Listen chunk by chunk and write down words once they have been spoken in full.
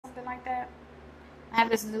something like that. I have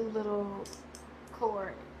this new little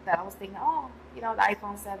cord that I was thinking, oh, you know, the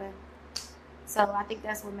iPhone 7. So I think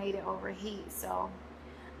that's what made it overheat. So,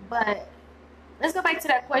 but let's go back to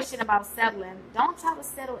that question about settling. Don't try to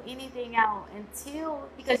settle anything out until,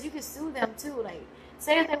 because you can sue them too. Like,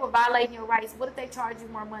 say if they were violating your rights, what if they charge you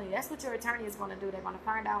more money? That's what your attorney is going to do. They're going to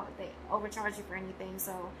find out if they overcharge you for anything.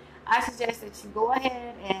 So I suggest that you go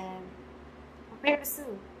ahead and prepare to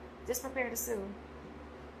sue. Just prepare to sue.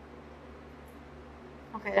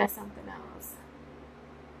 Okay, that's something else.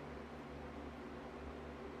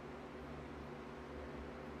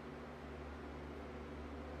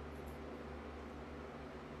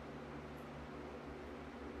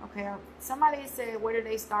 Okay, somebody said, where do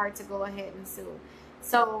they start to go ahead and sue?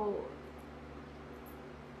 So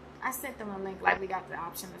I sent them a link, like we got the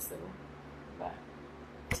option to sue. But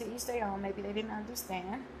to each their own, maybe they didn't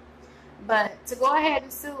understand. But to go ahead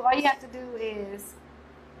and sue, all you have to do is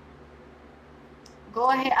go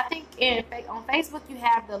ahead. I think on Facebook you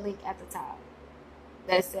have the link at the top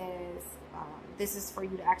that says this is for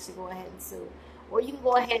you to actually go ahead and sue. Or you can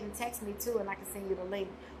go ahead and text me too, and I can send you the link.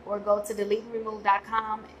 Or go to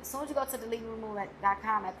deleteandremove.com. As soon as you go to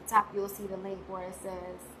deleteandremove.com, at the top you'll see the link where it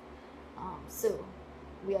says sue.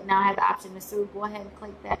 We now have the option to sue. Go ahead and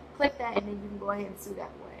click that, and then you can go ahead and sue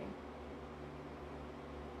that way.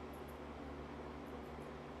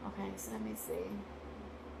 Okay, so let me see.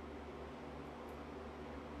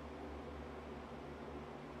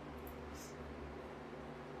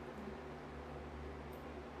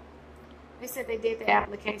 They said they did the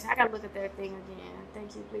application. I gotta look at their thing again.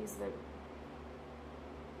 Thank you. Please look.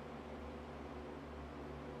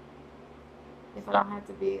 If I don't have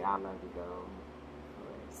to be, I'll love to go.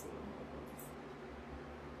 Let's see.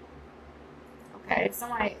 Okay,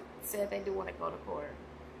 somebody said they do want to go to court.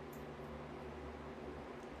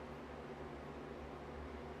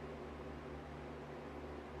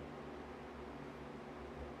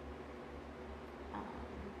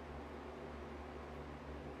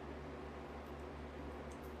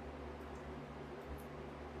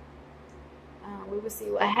 We will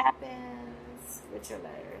see what happens with your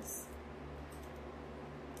letters.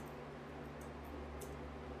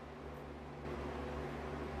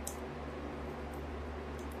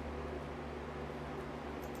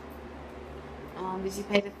 Did you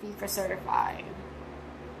pay the fee for certifying?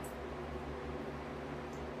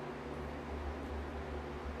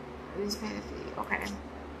 Did you pay the fee? Okay.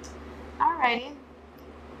 Alrighty.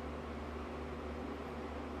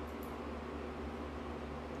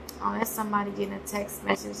 Oh, that's somebody getting a text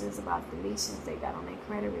messages about deletions they got on their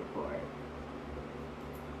credit report.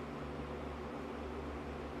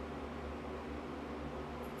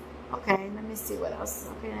 Okay, let me see what else.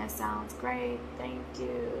 Okay, that sounds great. Thank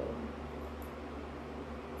you.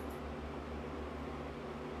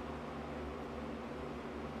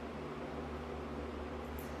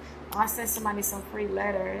 Oh, I sent somebody some free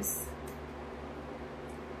letters.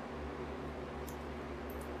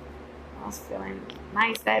 I was feeling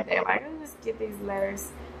nice that day. Like, let me just get these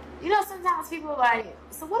letters. You know, sometimes people are like,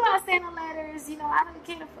 so what do I say in the letters? You know, I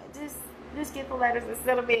can't afford, just get the letters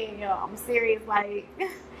instead of being, you know, I'm serious. Like,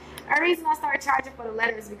 the reason I started charging for the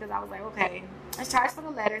letters because I was like, okay, let's charge for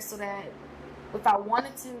the letters so that if I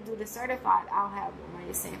wanted to do the certified, I'll have money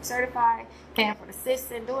to save certified, paying for the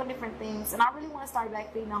system, doing different things. And I really want to start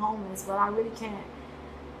back feeding the homeless, but I really can't.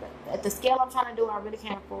 At the scale I'm trying to do, I really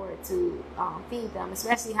can't afford to feed them,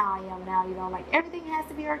 especially how I am now. You know, like everything has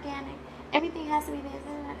to be organic, everything has to be this.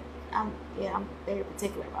 I'm very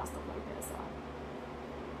particular about stuff like that.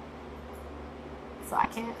 So I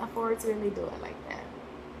can't afford to really do it like that.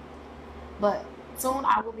 But soon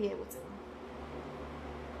I will be able to.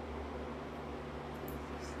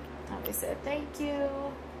 They said thank you.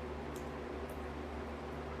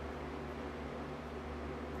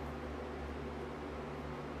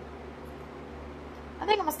 I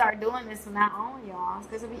think I'm gonna start doing this from now on, y'all,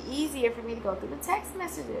 because it'll be easier for me to go through the text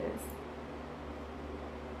messages.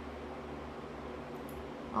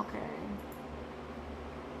 Okay.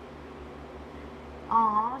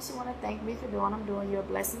 Aw, she wanna thank me for doing. I'm doing you a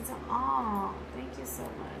blessing to. Aw, thank you so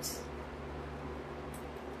much.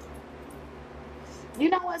 You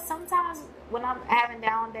know what? Sometimes when I'm having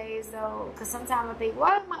down days, though, because sometimes I think,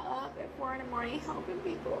 why am I up at 4 in the morning helping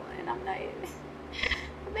people, and I'm not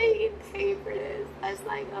getting paid for this? I was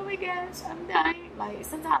like, oh my gosh, I'm dying. Like,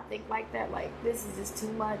 sometimes I think like that, like, this is just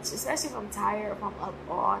too much, especially if I'm tired, if I'm up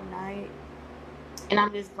all night. And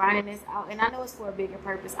I'm just grinding this out. And I know it's for a bigger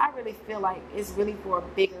purpose. I really feel like it's really for a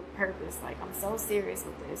bigger purpose. Like, I'm so serious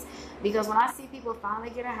with this. Because when I see people finally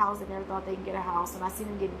get a house, they never thought they could get a house. When I see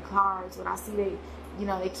them getting cars, when I see the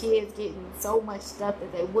kids getting so much stuff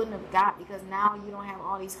that they wouldn't have got because now you don't have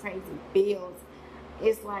all these crazy bills.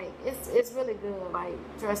 It's like, it's really good. Like,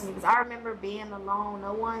 trust me. Because I remember being alone.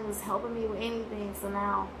 No one was helping me with anything. So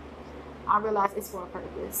now I realize it's for a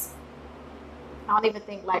purpose. I don't even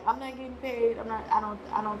think like I'm not getting paid.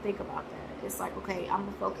 I don't think about that. It's like, okay, I'm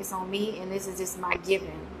gonna focus on me, and this is just my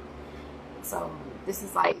giving. So this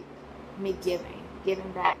is like me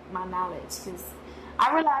giving back my knowledge, because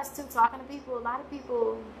I realized too, talking to people, a lot of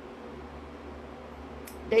people,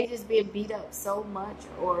 they just being beat up so much,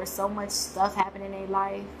 or so much stuff happening in their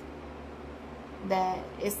life, that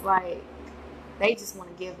it's like they just want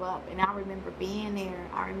to give up. And I remember being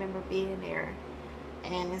there.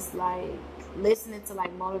 And it's like listening to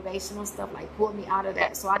like motivational stuff like pulled me out of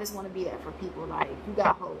that. So I just want to be there for people. Like, you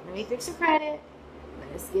got hope. Let me fix your credit.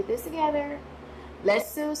 Let's get this together. Let's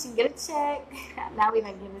sue. She can get a check. Now we're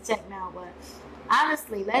not getting a check now, but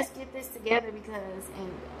honestly, let's get this together, because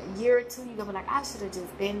in a year or two you're gonna be like, I should have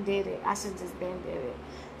just been did it.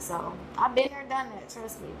 So I've been there, done that.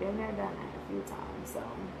 Trust me, been there, done that a few times. So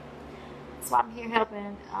that's why I'm here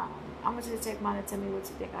helping. I want you to take mine and tell me what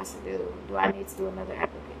you think I should do. Do I need to do another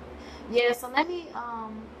applicant? Yeah, so let me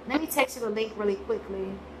text you the link really quickly,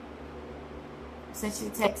 since you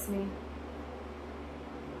text me.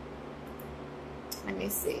 Let me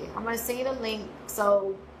see. I'm going to send you the link.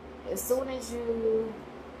 So as soon as you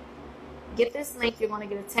get this link, you're going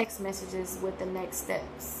to get a text messages with the next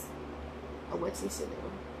steps of what you should do.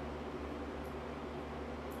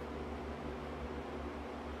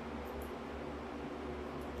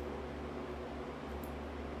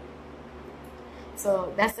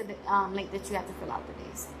 So that's the link that you have to fill out for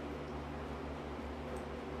these.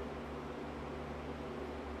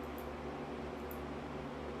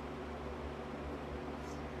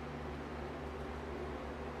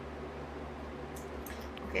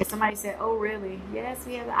 Okay, somebody said, oh really? Yes,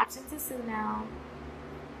 we have the option to sue now.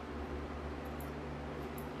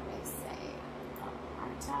 Let me say,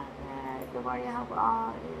 I'm trying to good morning, help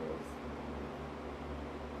all is.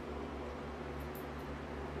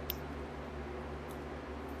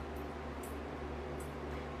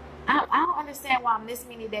 I don't understand why I'm this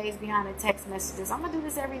many days behind the text messages. I'm gonna do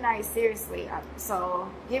this every night, seriously. So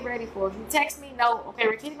get ready for it. If you text me, no, okay,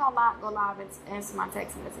 Rickita gonna go live and answer my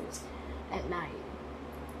text message at night.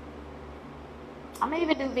 I may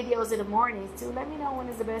even do videos in the mornings too. Let me know when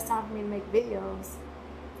is the best time for me to make videos.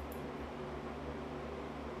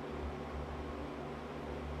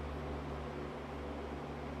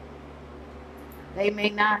 They may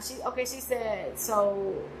not. She said,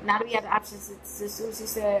 so now that we have the options to sue, she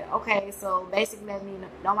said, okay, so basically that means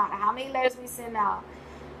no matter how many letters we send out,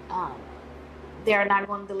 they're not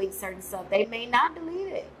going to delete certain stuff. They may not delete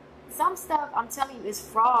it. Some stuff, I'm telling you, is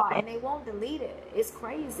fraud, and they won't delete it. It's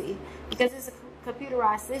crazy, because it's a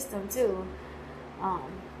computerized system too.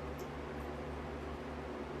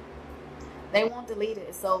 They won't delete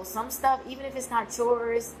it. So some stuff, even if it's not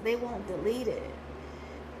yours, they won't delete it.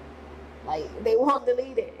 Like, they won't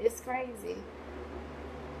delete it. It's crazy.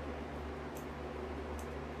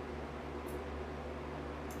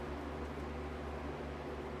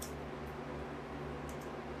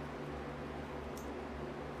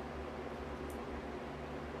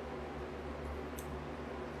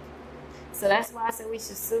 So that's why I said we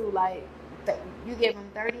should sue. Like, you give them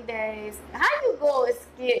 30 days. How you go and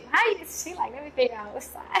skip? She like, let me figure out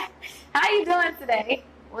what's how you doing today?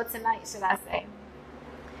 Well, tonight, should I say.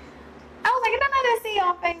 I was like, I don't know to see you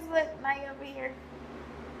on Facebook. Now you're over here.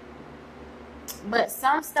 But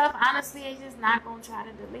some stuff, honestly, they just not going to try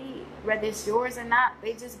to delete. Whether it's yours or not,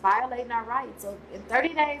 they just violating our rights. So in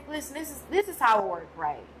 30 days, listen, this is how it works,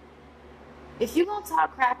 right? If you're going to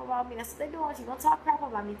talk crap about me, that's what they're doing. If you're going to talk crap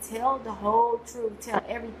about me, tell the whole truth. Tell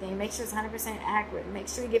everything. Make sure it's 100% accurate. Make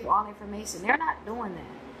sure you give all information. They're not doing that.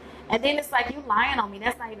 And then it's like, you lying on me.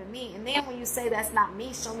 That's not even me. And then when you say that's not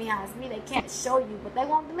me, show me how it's me. They can't show you, but they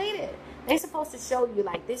won't delete it. They're supposed to show you,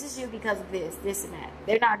 like, this is you because of this, and that.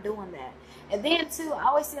 They're not doing that. And then, too, I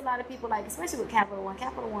always see a lot of people, like, especially with Capital One.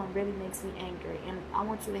 Capital One really makes me angry. And I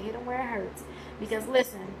want you to hit them where it hurts. Because,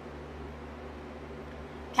 listen,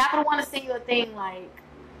 Capital One to send you a thing like,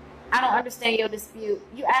 I don't understand your dispute.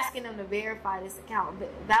 You're asking them to verify this account,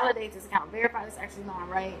 validate this account, verify this actually non,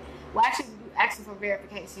 right? Well, actually, you're asking for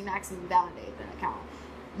verification. You're not asking to validate the account.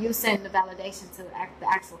 You send the validation to the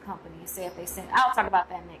actual company. Say if they send, I'll talk about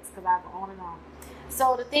that next because I go on and on.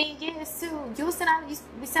 So the thing is too, we send out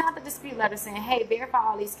the dispute letter saying, hey, verify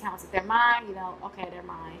all these accounts. If they're mine, okay, they're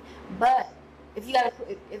mine. But if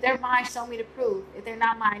they're mine, show me the proof. If they're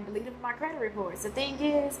not mine, delete them from my credit reports. The thing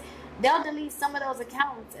is, they'll delete some of those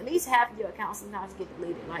accounts. At least half of your accounts sometimes get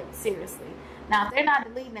deleted. Like seriously. Now, if they're not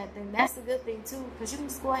deleting that, then that's a good thing too, because you can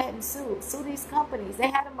just go ahead and sue these companies. They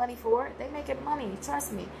have the money for it. They making money.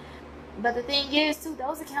 Trust me. But the thing is, too,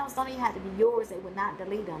 those accounts don't even have to be yours. They would not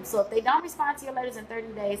delete them. So if they don't respond to your letters in 30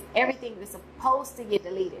 days, everything is supposed to get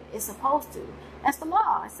deleted. It's supposed to. That's the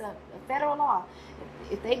law. It's a federal law.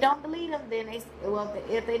 If they don't delete them, then if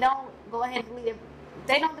they don't go ahead and delete it, if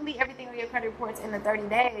they don't delete everything on your credit reports in the 30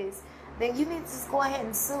 days, then you need to just go ahead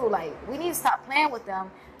and sue. Like, we need to stop playing with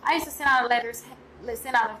them. I used to send out letters,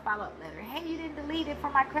 send out a follow-up letter. Hey, you didn't delete it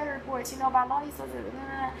from my credit reports. By law, you're supposed to,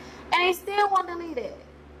 and they still won't delete it.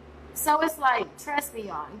 So it's like, trust me,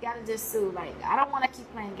 y'all. You gotta just sue. Like, I don't want to keep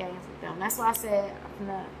playing games with them. That's why I said I'm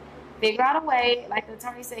gonna figure out a way. Like the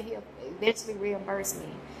attorney said, he'll eventually reimburse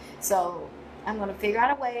me. So I'm gonna figure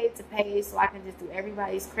out a way to pay so I can just do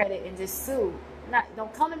everybody's credit and just sue.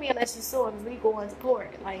 Don't come to me unless you sue, because we go into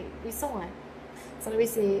court. Like, we suing. So let me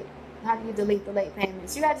see. How do you delete the late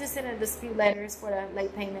payments? You gotta just send in dispute letters for the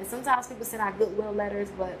late payments. Sometimes people send out goodwill letters,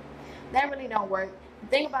 but that really don't work. The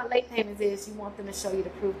thing about late payments is you want them to show you the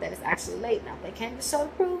proof that it's actually late. Now, if they can't just show the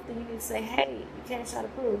proof, then you need to say, hey, you can't show the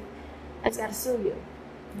proof. I just got to sue you.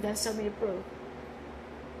 You got to show me the proof.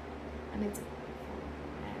 I need to.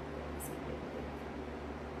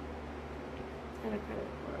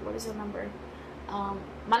 What is your number?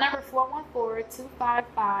 My number is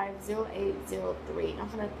 414-255-0803. I'm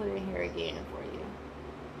going to put it in here again for you.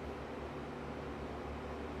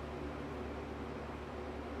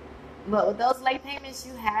 But with those late payments,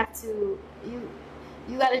 you have to, you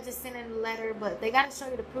got to just send in a letter, but they got to show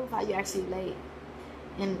you the proof how you actually late.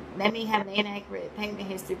 And that means having an inaccurate payment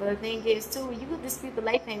history. But the thing is, too, you can dispute the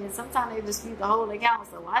late payment. Sometimes they dispute the whole account.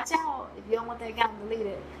 So watch out if you don't want that account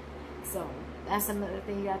deleted. So that's another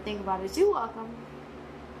thing you got to think about is you're welcome.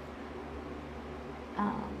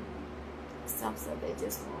 Some stuff they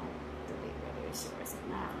just won't delete whether it's yours or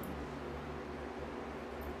not.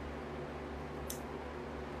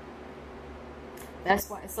 That's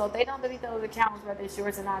why. So if they don't delete those accounts, whether it's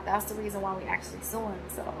yours or not, that's the reason why we actually suing.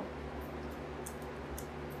 So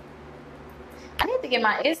I need to get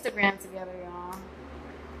my Instagram together, y'all.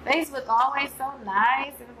 Facebook always so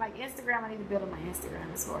nice, and it's like Instagram. I need to build up my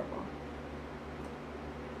Instagram. It's horrible.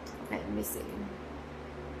 Okay, let me see.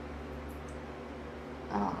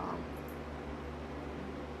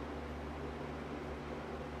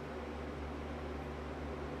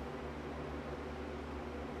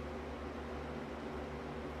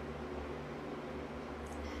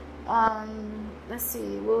 Let's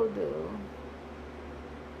see, we'll do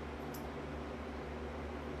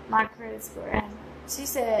my credit score. She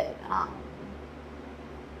said, I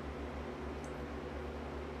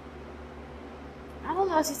don't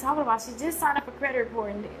know what she's talking about. She just signed up for credit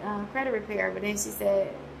report and credit repair, but then she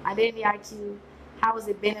said, identity IQ, how is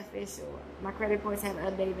it beneficial? My credit reports haven't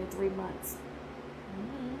updated in 3 months.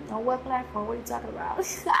 On what platform? What are you talking about?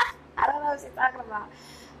 I don't know what she's talking about.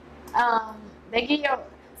 They give you,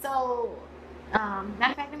 so,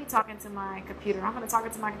 matter of fact, let me talk into my computer. I'm going to talk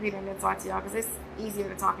into my computer and then talk to y'all because it's easier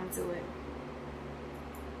to talk into it.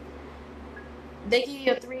 They give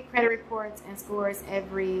you 3 credit reports and scores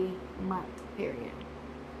every month, period.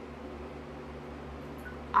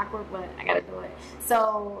 Awkward, but I got to do it.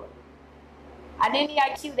 So, Identity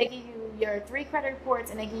IQ, they give you your 3 credit reports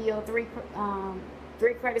and they give you 3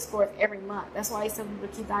 credit scores every month. That's why it's simple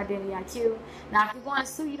to keep the Identity IQ. Now, if you're going to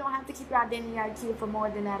sue, you don't have to keep your Identity IQ for more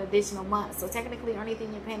than that additional month. So technically, the only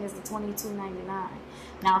thing you're paying is the $22.99.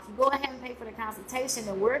 Now, if you go ahead and pay for the consultation,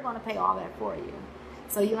 then we're going to pay all that for you.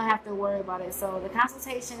 So you don't have to worry about it. So the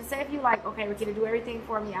consultation, say if you like, okay, Rickita, do everything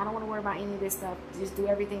for me. I don't want to worry about any of this stuff. Just do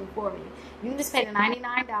everything for me. You can just pay the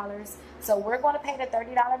 $99. So we're going to pay the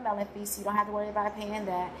 $30 mailing fee, so you don't have to worry about paying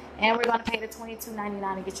that. And we're going to pay the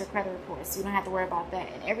 $22.99 to get your credit report, so you don't have to worry about that.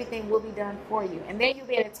 And everything will be done for you. And then you'll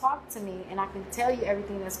be able to talk to me, and I can tell you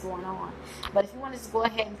everything that's going on. But if you want to just go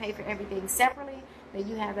ahead and pay for everything separately, then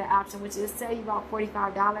you have that option, which is sell you about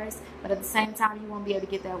 $45, but at the same time, you won't be able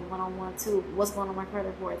to get that one-on-one too. What's going on my credit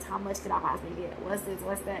reports? How much could I possibly get? What's this?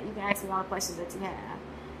 What's that? You can ask me all the questions that you have.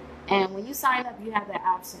 And when you sign up, you have that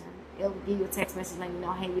option. It'll give you a text message letting you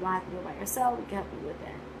know, hey, you don't have to do it by yourself. We can help you with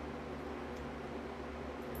that.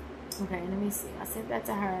 Okay, let me see. I sent that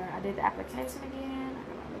to her. I did the application again. I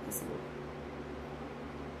gotta look and see.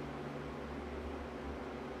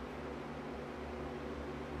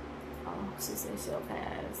 She said she'll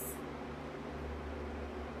pass.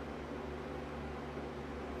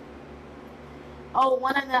 Oh,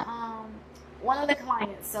 one of the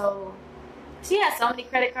clients. So she has so many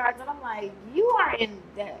credit cards, and I'm like, you are in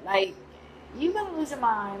that, like, you gonna lose your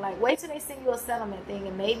mind. Like, wait till they send you a settlement thing,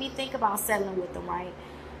 and maybe think about settling with them, right?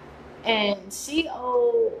 And she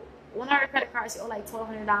owed one of her credit cards. She owed like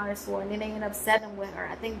 $1,200 for, and then they ended up settling with her.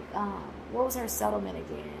 I think what was her settlement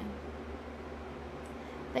again?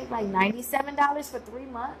 I think like $97 for 3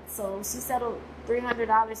 months. So she settled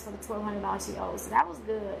 $300 for the $1,200 she owed. So that was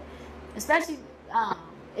good, especially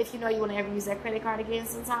if you know you want to ever use that credit card again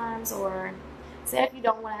sometimes, or say if you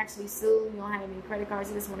don't want to actually sue, you don't have any credit cards,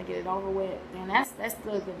 you just want to get it over with, then that's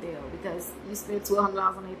still a good deal, because you spend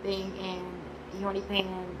 $1,200 on anything and you're only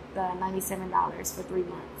paying the $97 for 3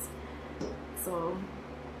 months. So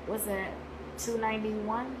what's that?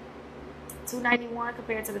 $291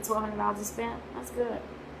 compared to the $1,200 you spent. That's good.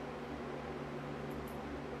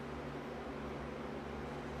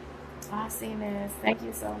 Oh, I've seen this. Thank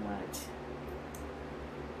you so much.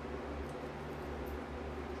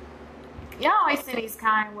 Y'all always send these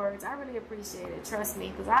kind words. I really appreciate it. Trust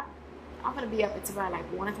me, because I'm gonna be up until about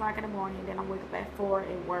like 1 o'clock in the morning. Then I wake up at 4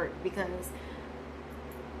 and work, because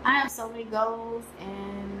I have so many goals,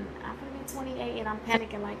 and I'm gonna be 28, and I'm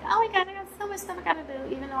panicking like, oh my god, I got so much stuff I gotta do.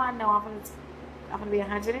 Even though I know I'm gonna be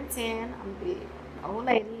 110. I'm gonna be an old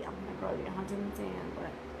lady. I'm gonna grow to be 110,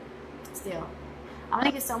 but still, I'm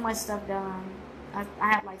gonna get so much stuff done. I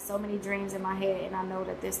have like so many dreams in my head, and I know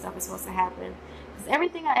that this stuff is supposed to happen. Because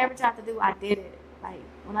everything I ever tried to do, I did it. Like,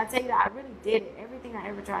 when I tell you that, I really did it. Everything I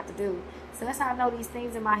ever tried to do. So that's how I know these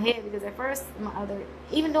things in my head. Because at first,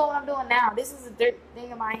 even doing what I'm doing now, this is a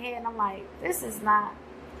thing in my head, and I'm like, this is not,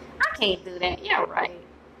 I can't do that. You're right.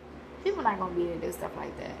 People are not going to be able to do stuff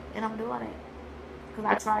like that. And I'm doing it.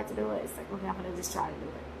 Because I tried to do it. It's like, okay, I'm going to just try to do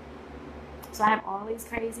it. So I have all these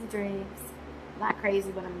crazy dreams. Not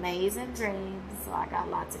crazy, but amazing dreams. So I got a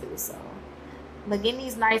lot to do. So, but getting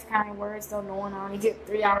these nice kind words, though, knowing I only get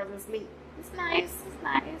 3 hours of sleep, it's nice. It's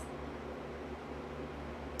nice.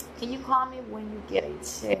 Can you call me when you get a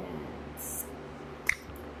chance?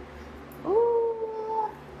 Ooh,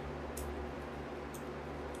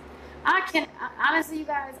 I can't. Honestly, you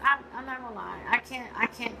guys, I'm not gonna lie. I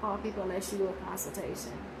can't call people unless you do a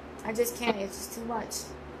consultation. I just can't. It's just too much.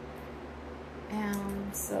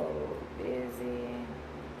 I'm so busy.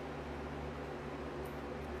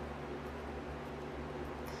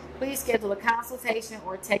 Please schedule a consultation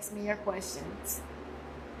or text me your questions.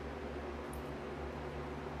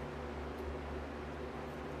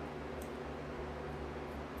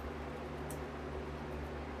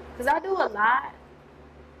 Because I do a lot,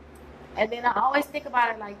 and then I always think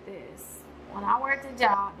about it like this. When I work the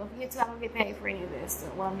job, don't forget I don't get paid for any of this. So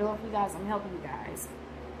what I'm doing for you guys, I'm helping you guys.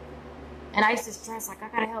 And I used to stress, like, I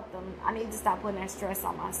gotta help them. I need to stop putting that stress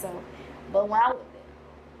on myself. But when I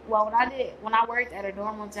worked at a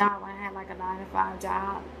normal job, when I had like a 9-to-5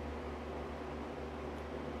 job,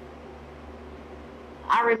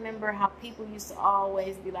 I remember how people used to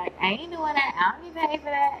always be like, I ain't doing that, I don't get paid for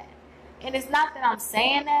that. And it's not that I'm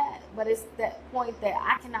saying that, but it's that point that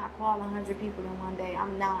I cannot call 100 people in one day.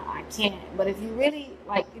 I can't. But if you really,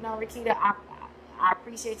 like, you know, Rickita, I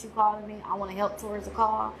appreciate you calling me. I want to help towards the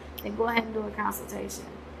call. Then go ahead and do a consultation.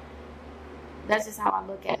 That's just how I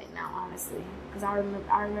look at it now, honestly. Because I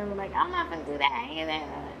remember like, I'm not going to do that. I ain't that.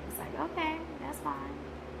 It's like, okay, that's fine.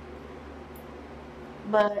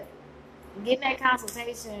 But getting that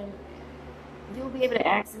consultation, you'll be able to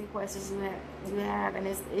ask any questions you have, and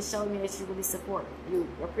it showed me that you really support, you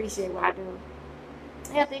appreciate what I do.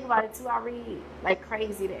 Yeah, think about it too. I read like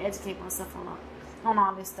crazy to educate myself on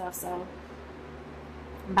all this stuff. So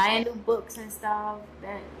buying new books and stuff.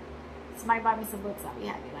 That somebody buy me some books, I'll be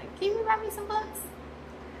happy. Like, can you buy me some books?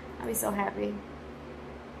 I'll be so happy.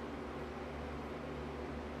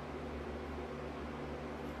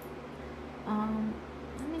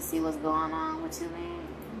 Let me see what's going on. What you mean?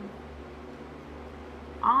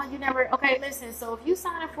 Oh, you never. Okay, listen. So if you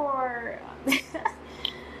sign up for,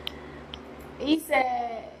 he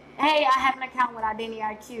said, "Hey, I have an account with Identity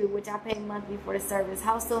IQ, which I pay monthly for the service.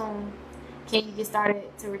 How soon can you get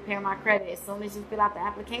started to repair my credit? As soon as you fill out the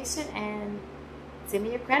application and send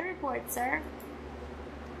me your credit report, sir."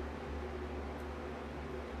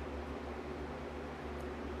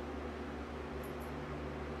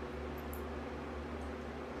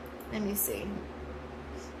 Let me see.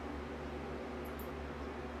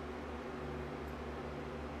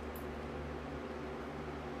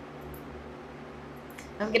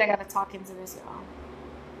 Don't forget, I gotta talk into this, y'all.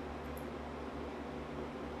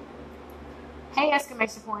 Hey,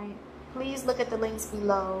 exclamation point. Please look at the links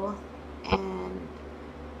below and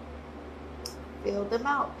fill them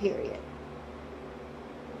out, period.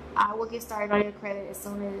 I will get started on your credit as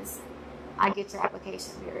soon as I get your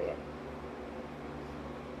application period.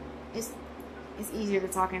 It's easier to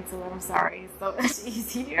talk into it. I'm sorry. It's so much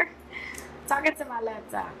easier talking to my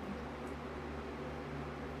laptop.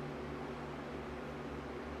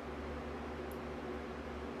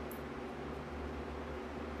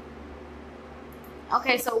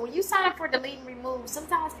 Okay, so when you sign up for delete and remove,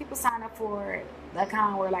 sometimes people sign up for the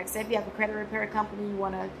account where, like, say if you have a credit repair company, you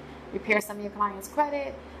want to repair some of your client's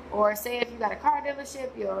credit, or say if you got a car dealership,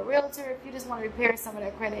 you're a realtor, if you just want to repair some of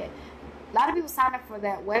their credit. A lot of people sign up for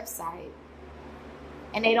that website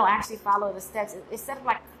and they don't actually follow the steps. It's set up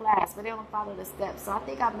like a class, but they don't follow the steps. So I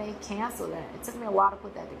think I may cancel that. It took me a while to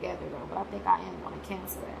put that together though, but I think I am going to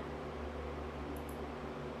cancel that.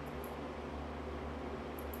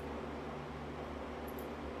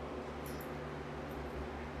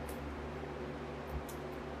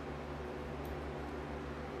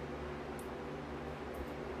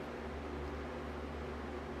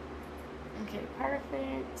 Okay,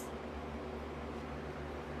 perfect.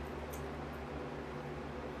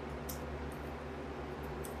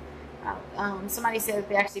 Somebody said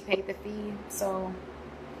they actually paid the fee, so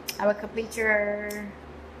I would complete your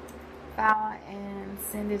file and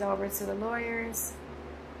send it over to the lawyers.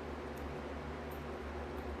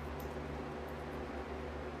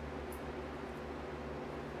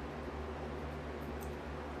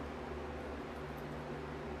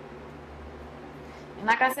 And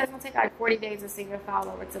like I said, it's gonna take like 40 days to send your file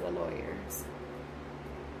over to the lawyers.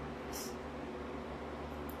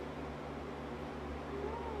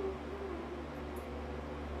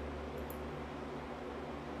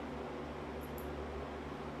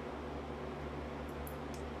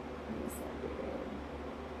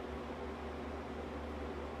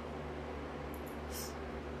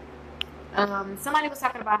 Somebody was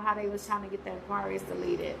talking about how they was trying to get their inquiries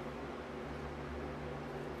deleted.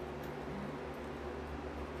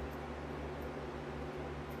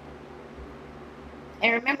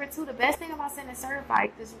 And remember too, the best thing about sending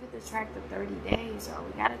certified is you get to track the 30 days, y'all.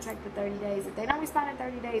 We gotta track the 30 days. If they don't respond in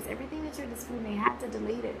 30 days, everything that you're disputing, they have to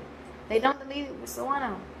delete it. If they don't delete it, we're still on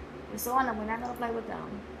them. We're still on them. We're not gonna play with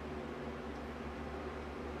them.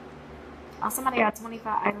 Oh, somebody got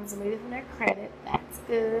 25 items deleted from their credit. That's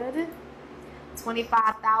good.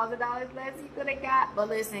 $25,000 less you could have got. But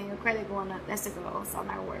listen, your credit going up. That's the goal. So I'm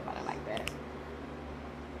not gonna worry about it like that.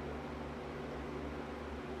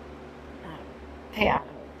 Payout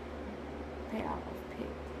of pay.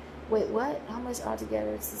 Wait, what? How much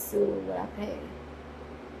altogether to sue would I pay?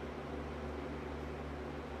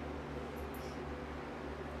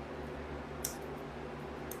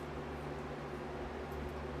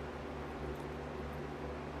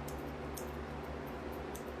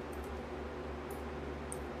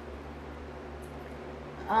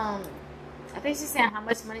 I think she's saying how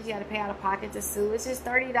much money you got to pay out of pocket to sue. It's just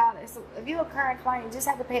 $30. So if you're a current client, you just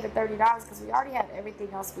have to pay the $30 because we already have everything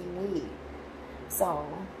else we need. So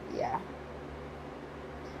yeah.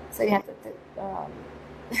 So you have to.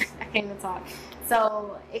 I can't even talk.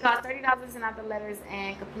 So it costs $30 to send out the letters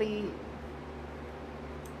and complete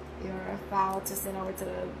your file to send over to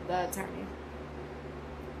the attorney.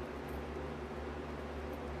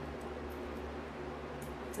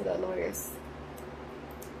 To the lawyers.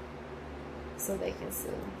 So they can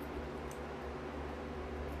sue.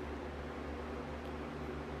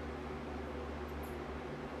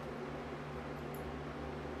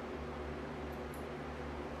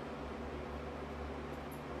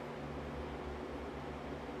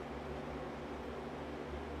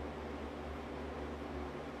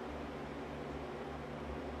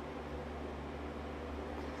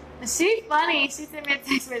 She's funny. She sent me a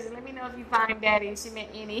text message. Let me know if you find Daddy. She meant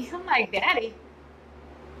any. I'm like, Daddy?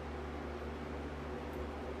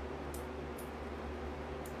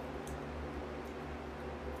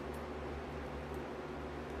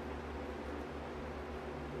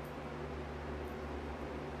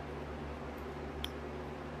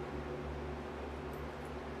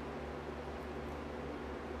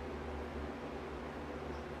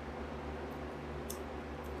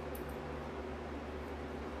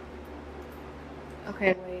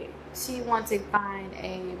 Okay, wait. She wants to find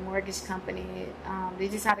a mortgage company.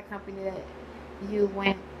 Did you try the company that you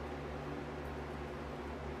went?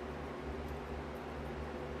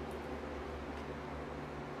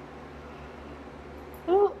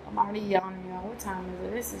 Ooh, I'm already yawning, y'all. What time is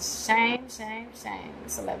it? This is shame, shame, shame.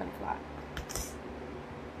 It's 11 o'clock.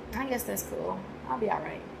 I guess that's cool. I'll be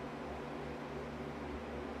alright.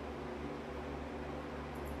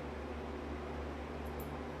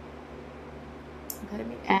 Okay, let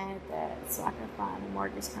me add that so I can find a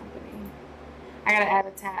mortgage company. I gotta add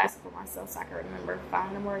a task for myself so I can remember.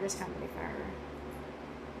 Find the mortgage company for her.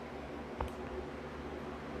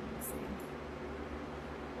 Let's see.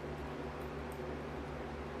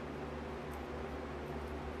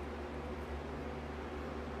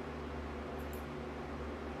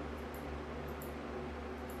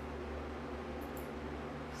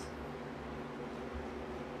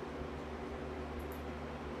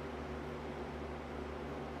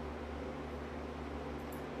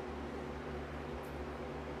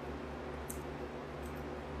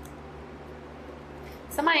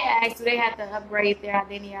 Somebody asked, do they have to upgrade their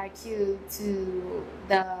identity IQ to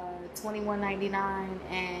the 21.99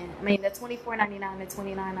 and I mean the 24.99 and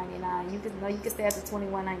 29.99? You can stay at the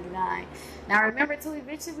 21.99. Now remember too,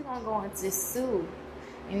 eventually we're gonna go into Sue,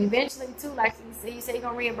 and eventually too, like you say you're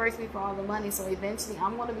gonna reimburse me for all the money. So eventually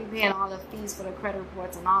I'm gonna be paying all the fees for the credit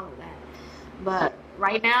reports and all of that. But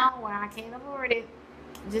right now, when I can't afford it,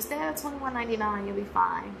 just stay at 21.99. You'll be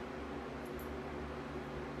fine.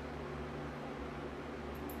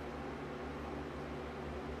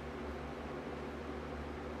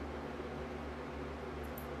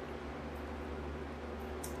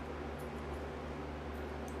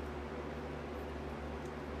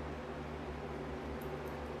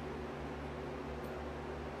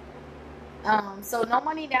 So no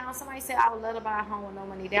money down. Somebody said I would love to buy a home with no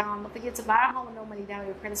money down. Don't forget to buy a home with no money down.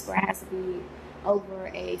 Your credit score has to be over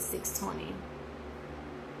a 620.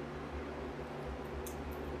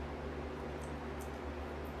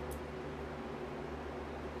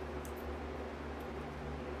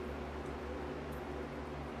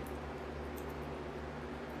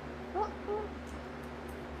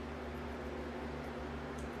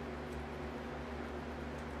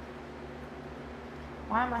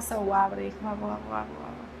 Why am I so wobbly?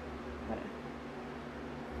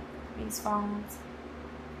 These phones.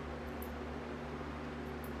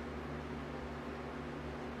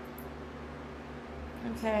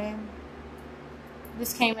 Okay.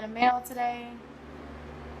 This came in the mail today.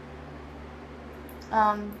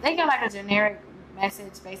 They got like a generic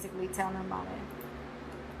message basically telling them about it.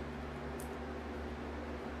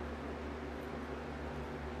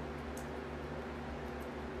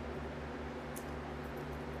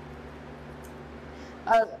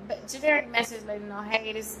 Generic message letting you know,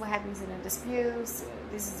 hey, this is what happens in a dispute.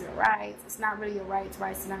 This is your rights. It's not really your rights.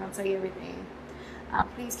 It's not going to tell you everything.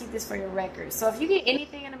 Please keep this for your records. So if you get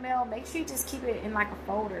anything in the mail, make sure you just keep it in like a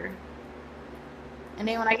folder. And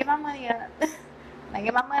then when I get my money up, I'm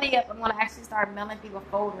going to actually start mailing people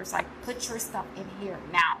folders. Like, put your stuff in here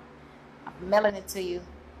now. I'm mailing it to you.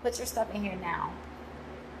 Put your stuff in here now.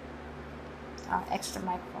 Extra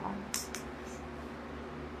microphone.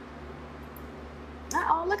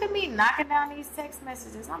 Oh, look at me knocking down these text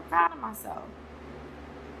messages. I'm proud of myself.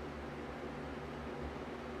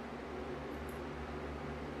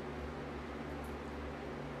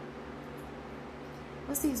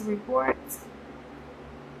 What's these reports?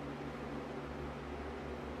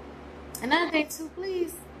 Another thing too,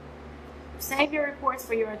 please save your reports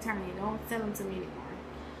for your attorney. Don't send them to me anymore.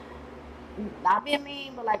 Not being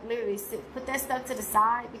mean, but like literally put that stuff to the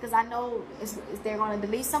side, because I know they're going to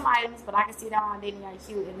delete some items, but I can see that on Identity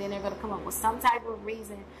IQ, and then they're going to come up with some type of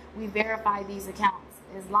reason we verify these accounts.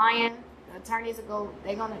 It's lying. The attorneys will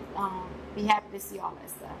they're going to be happy to see all that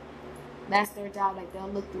stuff. That's their job. Like, they'll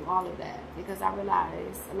look through all of that, because I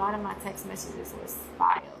realized a lot of my text messages was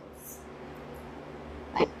files.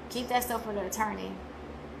 Like, keep that stuff for the attorney.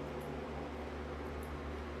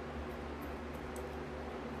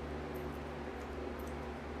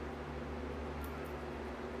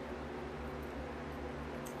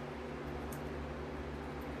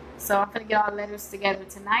 So I'm going to get all the letters together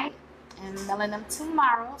tonight and mailing them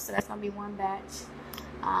tomorrow. So that's going to be one batch.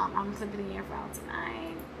 I'm clipping the ear file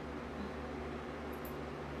tonight.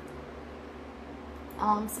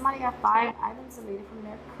 Somebody got 5 items deleted from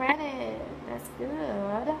their credit. That's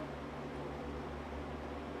good.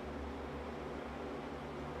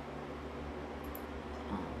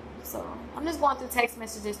 So I'm just going through text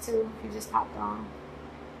messages too. If you just popped on,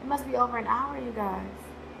 it must be over an hour, you guys.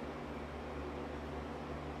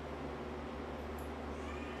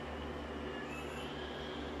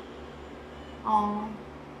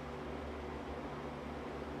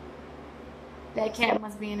 That cat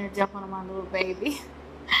must be in there jumping on my little baby.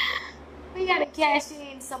 We got a cat. She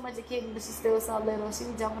ain't so much a kitten, but she's still so little. She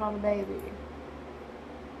be jumping on the baby.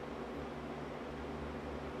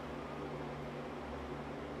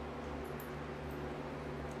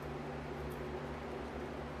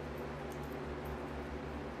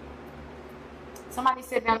 Somebody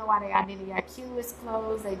said they don't know why their Identity IQ is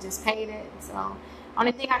closed. They just paid it. So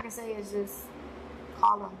only thing I can say is just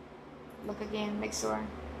call them. Look again, make sure.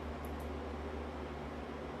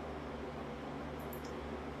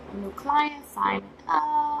 A new client, signing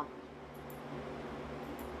up.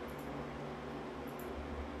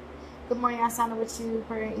 Good morning, I signed up with you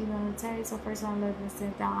per email and text. So first one left and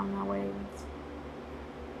sent out. I'm not waiting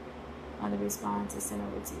on the response to send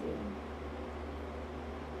over to you.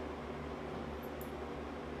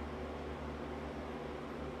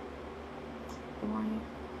 Good morning.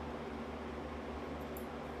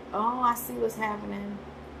 Oh, I see what's happening.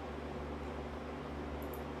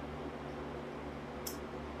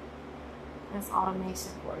 That's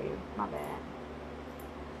automation for you. My bad.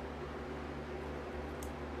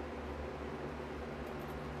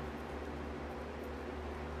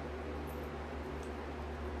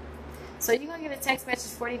 So you're going to get a text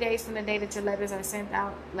message 40 days from the day that your letters are sent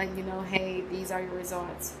out, letting you know, hey, these are your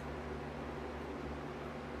results.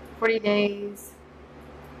 40 days.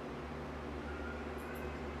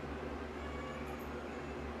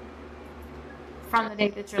 From the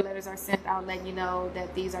date that your letters are sent out, letting you know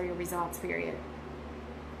that these are your results, period.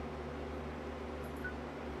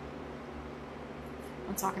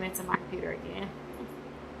 I'm talking into my computer again.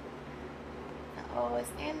 Oh,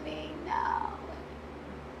 it's ending now.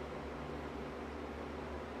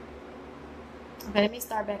 Okay, let me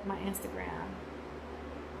start back my Instagram.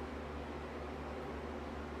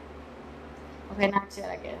 Okay, not yet,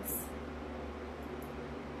 I guess.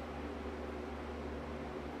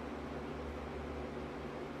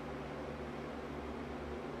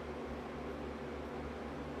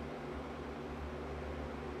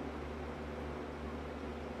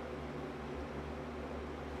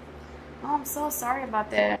 Oh, I'm so sorry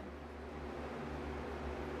about that.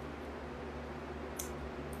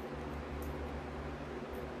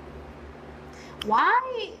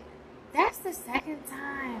 Why? That's the second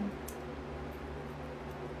time.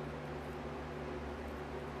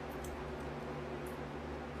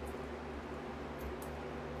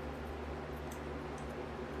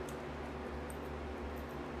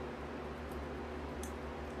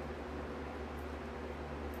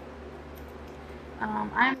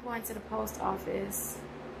 I'm going to the post office.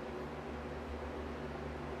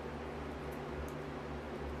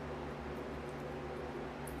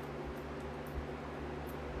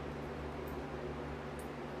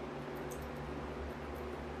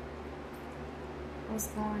 What's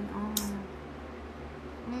going on?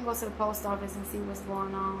 I'm gonna go to the post office and see what's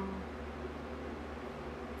going on.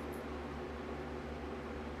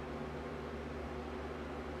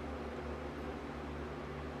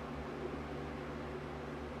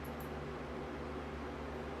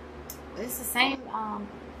 It's the same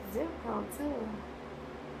zip code too.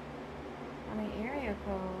 I mean area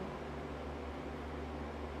code.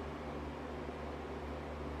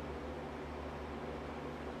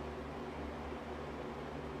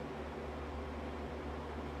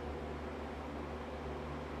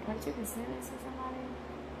 But you can send it to somebody.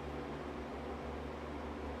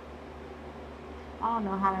 I don't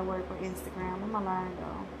know how to work with Instagram. I'm gonna learn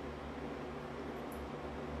though.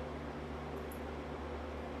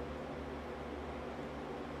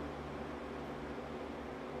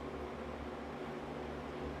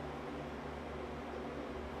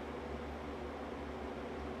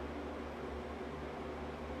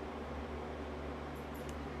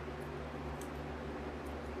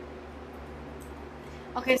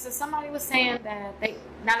 Okay, so somebody was saying that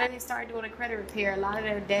now that they started doing a credit repair, a lot of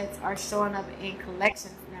their debts are showing up in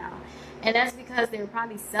collections now, and that's because they were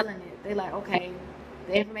probably selling it. They're like, okay,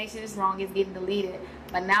 the information is wrong, it's getting deleted,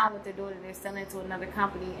 but now what they're doing is they're selling it to another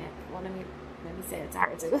company. And well, let me say it to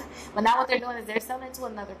her too. But now what they're doing is they're selling it to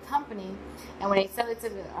another company, and when they sell it to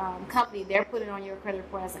the company, they're putting it on your credit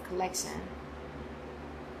report as a collection.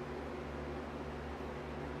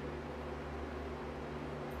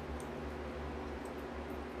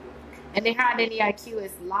 And then her identity IQ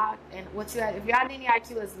is locked. And if your identity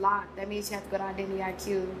IQ is locked, that means you have to go to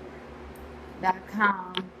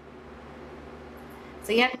identityiq.com.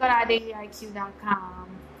 So you have to go to identityiq.com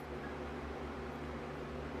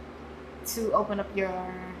to open up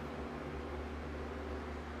your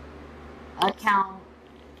account,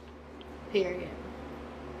 period.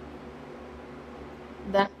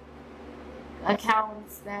 The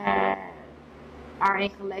accounts that are in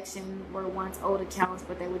collection were once old accounts,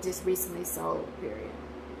 but they were just recently sold, period.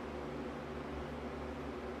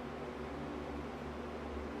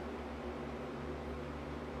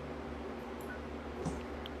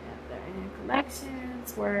 They're in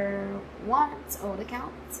collections were once old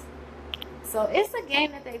accounts. So it's a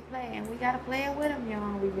game that they play, and we gotta play it with them,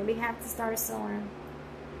 y'all. We really have to start sewing.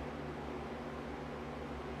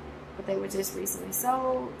 But they were just recently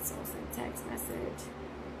sold, so send text message.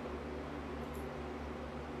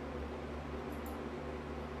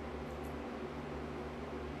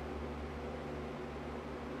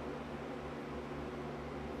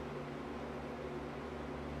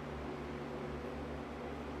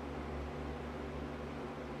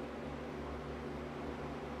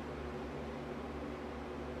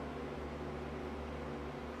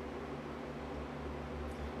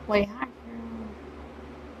 Wait, hi, girl.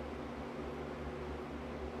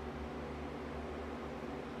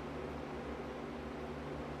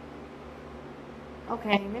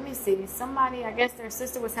 Okay, let me see. Somebody, I guess their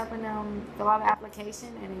sister was helping them fill out the application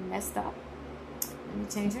and they messed up. Let me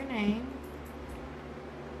change your name.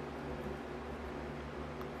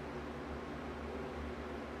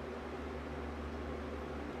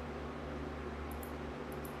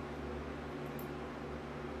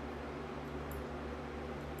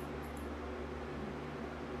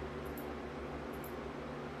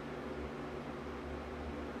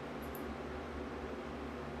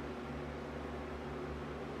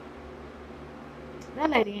 That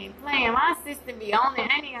lady ain't playing. My assistant be on it.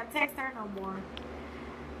 I ain't even gonna text her no more.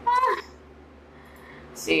 Ah,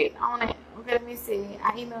 shit, on it. Okay, let me see.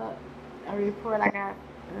 I emailed a report I got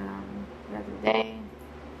the other day.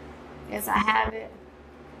 Yes, I have it.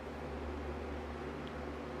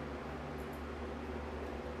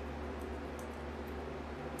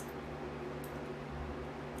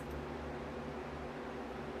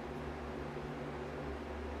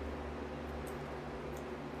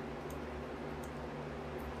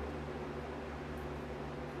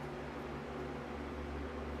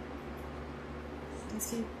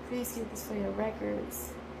 Please keep this for your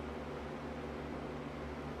records.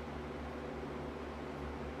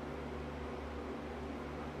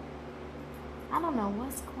 I don't know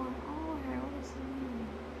what's going on here. What does she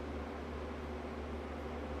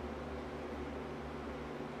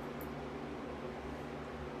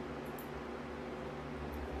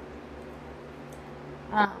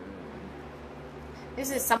mean?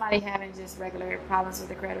 This is somebody having just regular problems with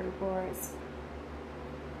the credit reports.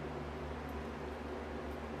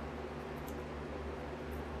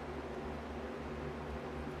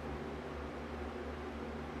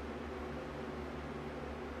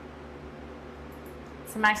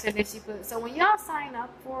 Somebody said that she put. So when y'all sign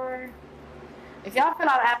up for, if y'all fill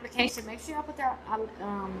out an application, make sure y'all put their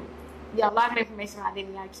y'all login information for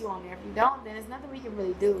identity IQ on there. If you don't, then there's nothing we can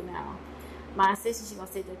really do now. My assistant, she's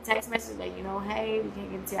gonna send the text message like, you know, hey, we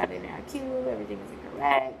can't get into your identity IQ. Everything is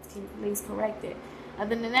incorrect. Can you please correct it?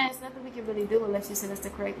 Other than that, there's nothing we can really do unless you send us the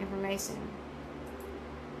correct information.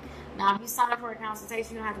 Now, if you sign up for a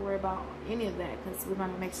consultation, you don't have to worry about any of that because we're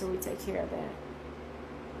gonna make sure we take care of that.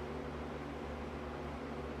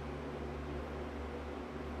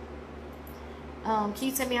 Can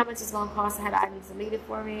you tell me how much it's going to cost to have the items deleted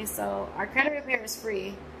for me? So our credit repair is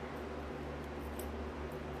free.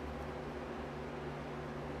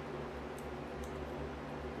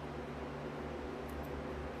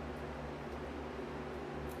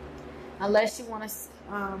 Unless you want to,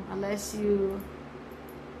 unless you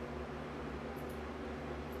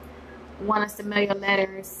want us to mail your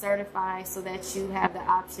letters certified so that you have the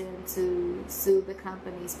option to sue the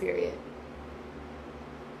companies, period.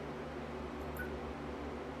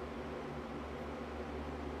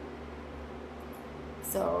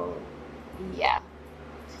 So, yeah.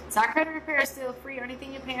 So our credit repair is still free.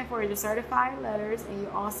 Anything you're paying for is your certified letters, and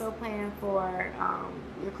you're also paying for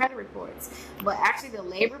your credit reports. But actually, the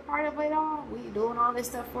labor part of it all, we doing all this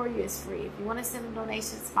stuff for you, is free. If you want to send a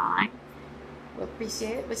donation, it's fine. We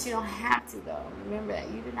appreciate it, but you don't have to, though. Remember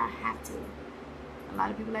that. You do not have to. A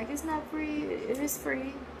lot of people are like, it's not free. It is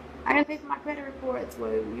free. I gotta pay for my credit reports.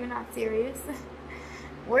 Well, you're not serious.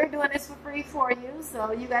 We're doing this for free for you,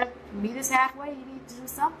 so you gotta meet us halfway. You need to do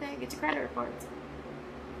something. Get your credit reports.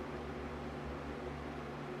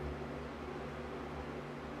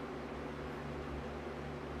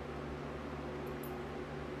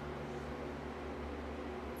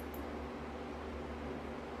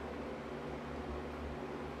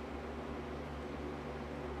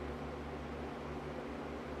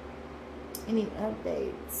 Any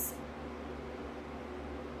updates?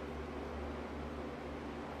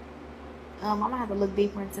 I'm gonna have to look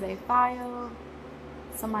deeper into their file.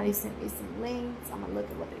 Somebody sent me some links. I'm gonna look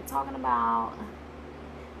at what they're talking about.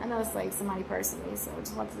 I know it's like somebody personally, so I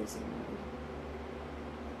just wanted to let you know.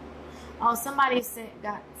 Oh, somebody sent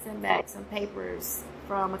back some papers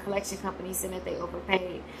from a collection company saying that they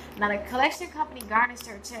overpaid. Now the collection company garnished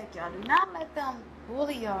her check, y'all. Do not let them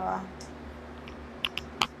bully y'all.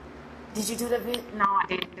 Did you do the vid? No, I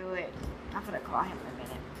didn't do it. I'm gonna call him in a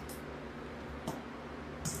minute.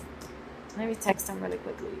 Let me text him really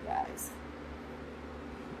quickly, you guys.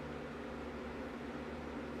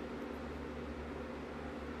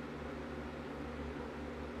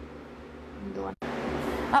 I'm doing.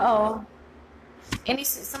 Uh-oh.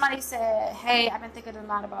 Somebody said, hey, I've been thinking a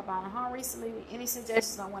lot about buying a home recently. Any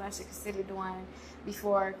suggestions on what I should consider doing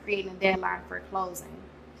before creating a deadline for closing?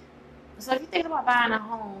 So if you're thinking about buying a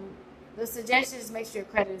home, the suggestion is make sure your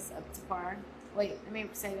credit is up to par. Wait, let me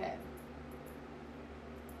say that.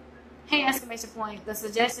 Hey, exclamation point. The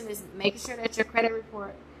suggestion is making sure that your credit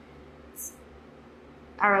reports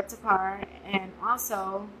are up to par, and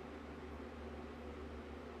also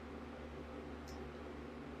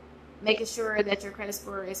making sure that your credit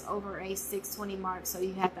score is over a 620 mark, so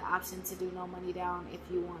you have the option to do no money down if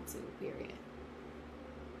you want to, period.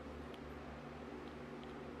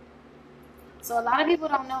 So a lot of people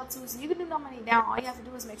don't know too, so you can do no money down. All you have to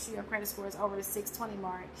do is make sure your credit score is over the 620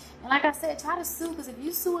 mark. And like I said, try to sue, because if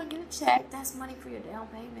you sue and get a check, that's money for your down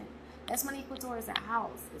payment. That's money you put towards a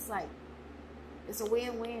house. It's like, it's a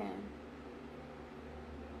win-win.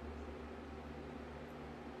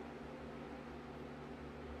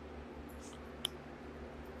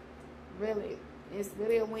 Really, it's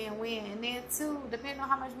really a win-win. And then too, depending on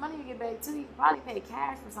how much money you get back too, you can probably pay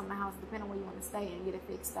cash for some of the house, depending on where you want to stay and get it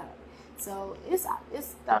fixed up. So it's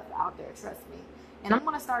stuff out there, trust me. And I'm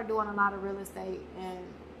gonna start doing a lot of real estate, and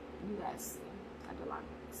you guys see, I do a lot.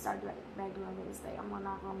 Start back doing real estate. I'm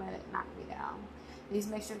not gonna let it knock me down. Please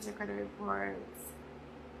make sure that your credit reports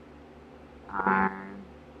are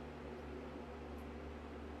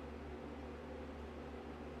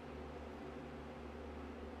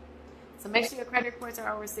so make sure your credit reports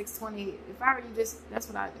are over 620. If I were you, that's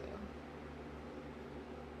what I do.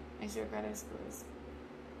 Make sure your credit scores.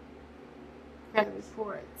 Credit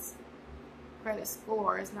reports. Credit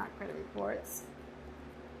scores, not credit reports.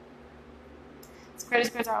 So credit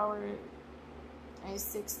scores are over a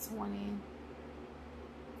 620.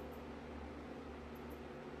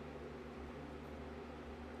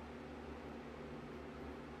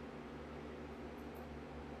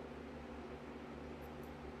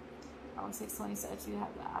 On 620, so that you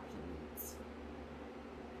have the options.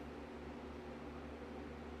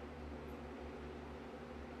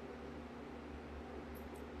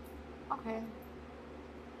 Okay.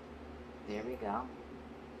 There we go.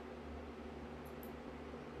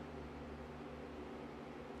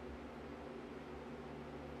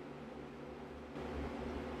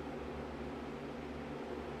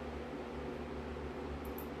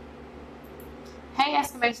 Hey,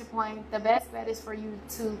 exclamation point. The best bet is for you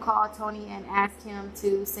to call Tony and ask him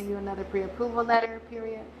to send you another pre-approval letter,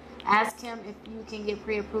 period. Ask him if you can get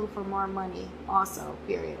pre-approved for more money also,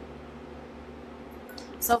 period.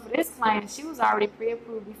 So for this client, she was already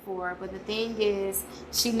pre-approved before, but the thing is,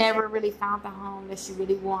 she never really found the home that she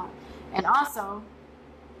really wants. And also,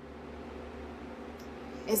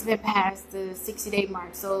 it's been past the 60-day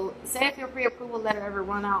mark. So say if your pre-approval letter ever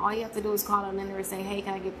run out, all you have to do is call the lender and say, hey,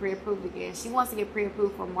 can I get pre-approved again? She wants to get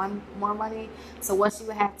pre-approved for more money. So what she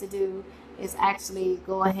would have to do is actually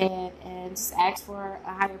go ahead and just ask for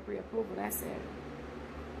a higher pre-approval. That's it.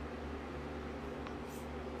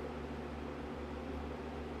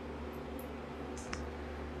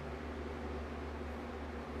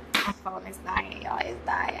 My phone is dying, y'all. It's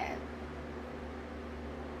dying.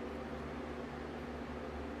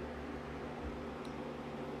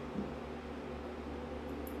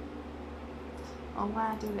 Oh,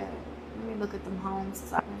 why I do that? Let me look at them homes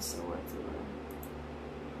so I can show it to her.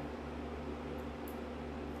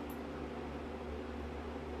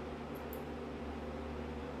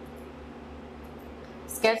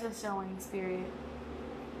 Schedule showings, period.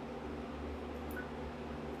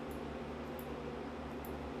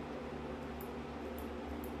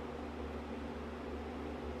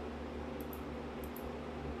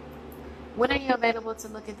 When are you available to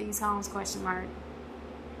look at these homes, question mark?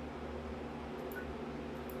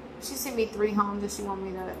 She sent me 3 homes that she wanted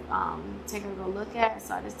me to take her to go look at,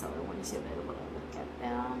 so I just told her when she's available to look at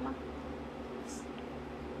them.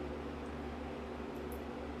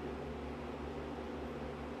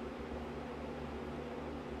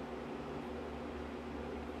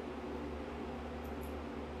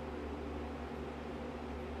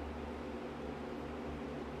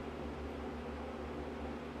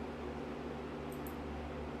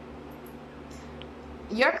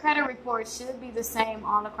 Your credit report should be the same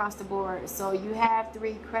all across the board. So you have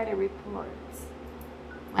 3 credit reports.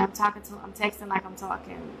 When I'm texting like I'm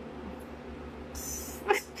talking.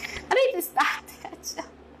 I need to stop that.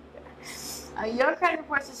 Your credit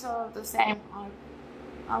report should show up the same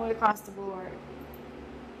all the way across the board.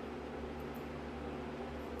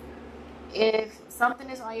 If something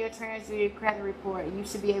is on your Treasury credit report, you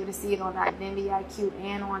should be able to see it on Identity IQ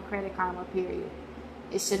and on Credit Karma, period.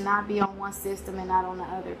 It should not be on one system and not on the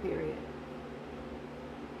other, period.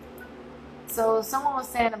 So someone was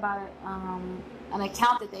saying about an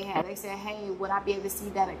account that they had. They said, hey, would I be able to see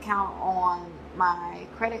that account on my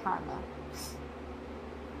Credit Karma?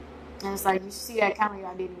 And it's like, you should see that account on your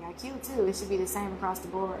Identity IQ too. It should be the same across the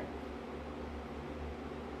board.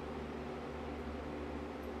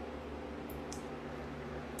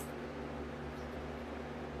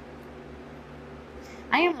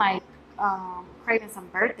 I am like craving some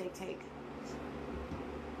birthday cake.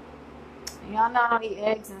 Y'all know I don't eat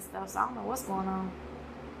eggs and stuff, so I don't know what's going on.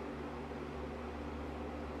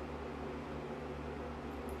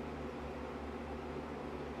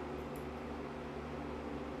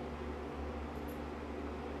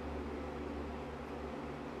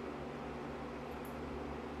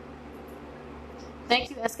 Thank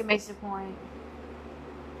you, exclamation point.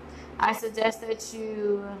 I suggest that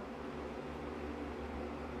you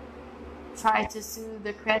try to sue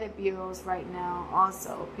the credit bureaus right now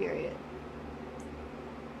also, period.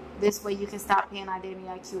 This way you can stop paying Identity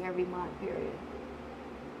IQ every month, period.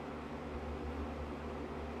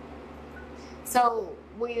 So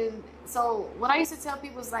what I used to tell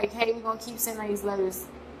people is like, hey, we're gonna keep sending these letters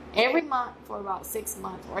every month for about 6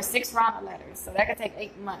 months, or 6 round of letters. So that could take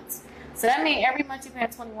 8 months. So that means every month you pay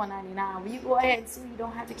 $21.99. When you go ahead and sue, you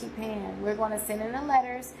don't have to keep paying. We're gonna send in the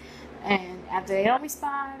letters, and after they don't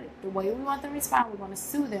respond the way we want them to respond, we're gonna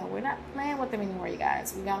sue them. We're not playing with them anymore, you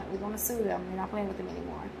guys. We're gonna sue them. We're not playing with them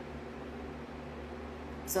anymore.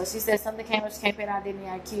 So she said something came up, she can't pay the Identity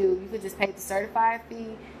IQ. You could just pay the certified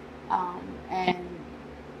fee, and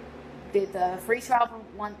did the free trial for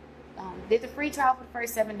did the free trial for the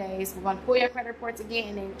first 7 days. We're going to pull your credit reports again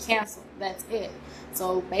and then cancel. That's it.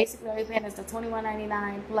 So basically, all you're paying is the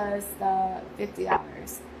 $21.99 plus the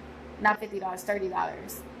 $50. Not $50,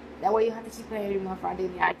 $30. That way you have to keep paying every month for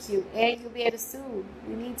Identity IQ, and you'll be able to sue.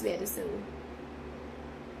 You need to be able to sue.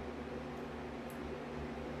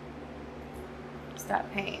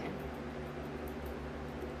 Stop paying.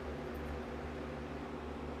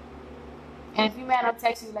 And if you mad, I'll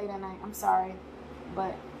text you late at night. I'm sorry.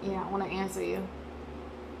 But, yeah, I want to answer you.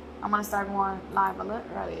 I'm going to start going live a little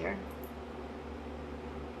earlier.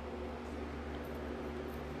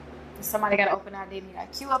 Somebody got to open our Identity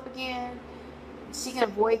IQ up again. She can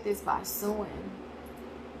avoid this by suing.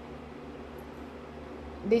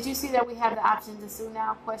 Did you see that we have the option to sue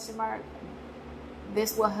now? Question mark.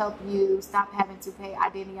 This will help you stop having to pay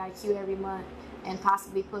Identity IQ every month and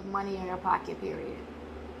possibly put money in your pocket, period.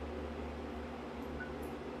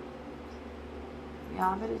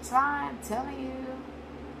 Y'all better try, I'm telling you.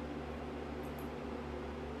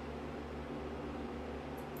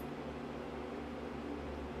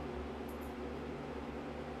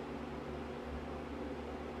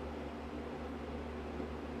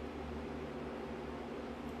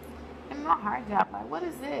 And my heart dropped, like, what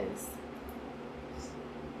is this?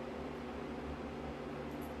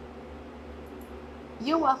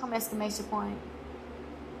 You're welcome, exclamation point.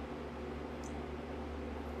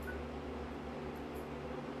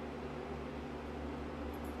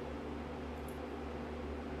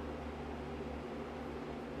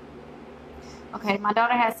 Okay, my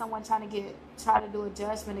daughter has someone try to do a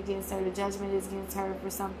judgment against her. The judgment is against her for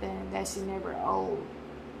something that she never owed.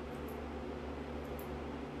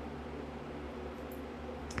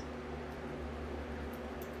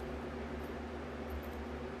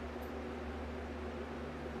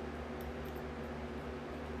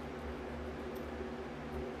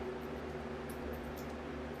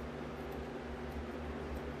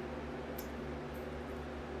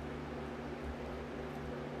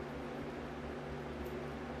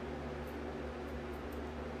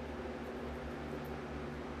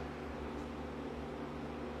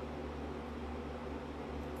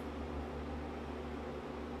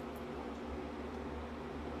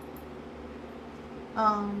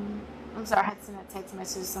 I'm sorry, I had to send a text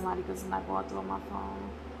message to somebody because I'm not going through on my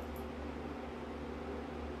phone.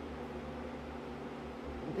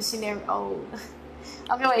 She never owed.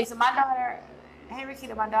 Okay, wait, so my daughter, hey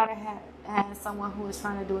Rickita, my daughter had someone who was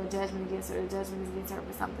trying to do a judgment against her. The judgment is against her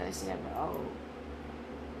for something that she never owed.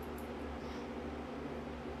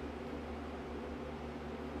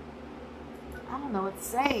 I don't know what to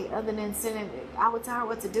say other than sending it. I would tell her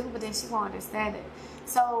what to do, but then she won't understand it.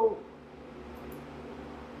 So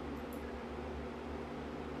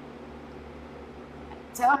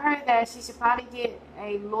tell her that she should probably get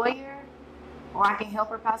a lawyer, or I can help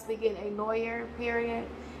her possibly get a lawyer, period.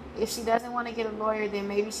 If she doesn't want to get a lawyer, then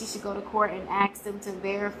maybe she should go to court and ask them to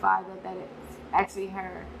verify that it's actually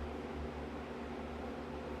her.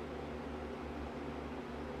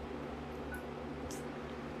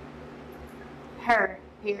 Her,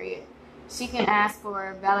 period. She can ask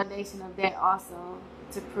for validation of debt also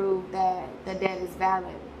to prove that the debt is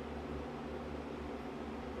valid.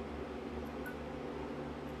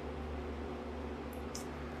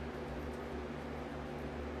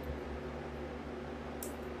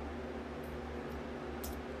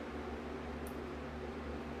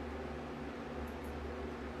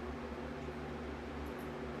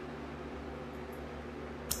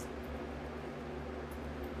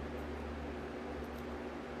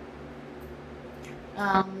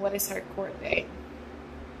 What is her court date?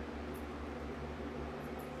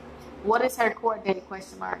 What is her court date?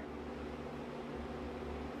 Question mark.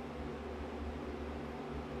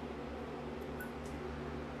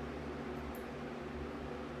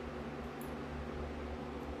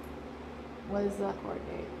 What is the court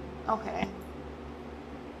date? Okay.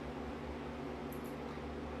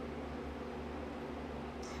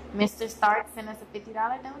 Mr. Stark sent us a $50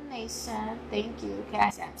 donation. Thank you.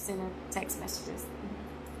 Cash App sent text messages.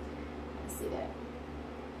 Let's see that.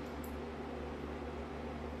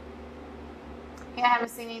 Hey, I haven't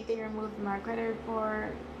seen anything removed from our credit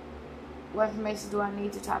report. What information do I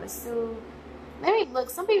need to try to sue? Let me look.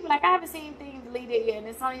 Some people like, I haven't seen anything deleted yet, and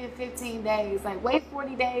it's only in 15 days. Like, wait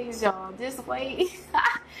 40 days, y'all. Just wait.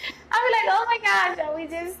 I be like, oh my gosh, y'all, we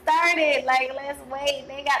just started. Like, let's wait.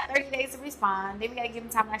 They got 30 days to respond. Then we got to give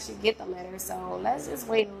them time to actually get the letter. So let's just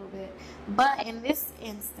wait a little bit. But in this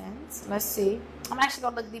instance, let's see. I'm actually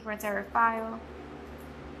going to look deeper into her file.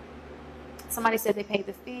 Somebody said they paid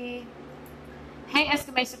the fee. Hey,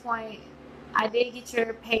 exclamation point. I did get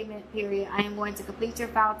your payment, period. I am going to complete your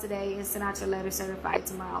file today and send out your letter certified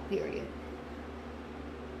tomorrow, period.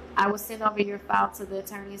 I will send over your file to the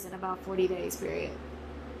attorneys in about 40 days, period.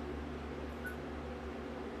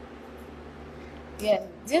 Yeah,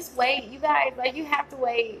 just wait. You guys, like, you have to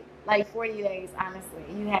wait like 40 days, honestly.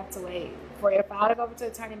 You have to wait for your file to go over to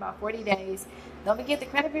the attorney about 40 days. Don't forget, the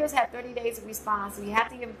credit bureaus have 30 days to respond, so you have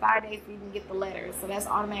to give them 5 days to even get the letter. So that's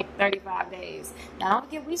automatic 35 days. Now, don't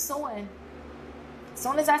forget, we suing. As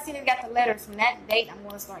soon as I see they got the letters from that date, I'm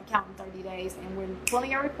going to start counting 30 days. And we're pulling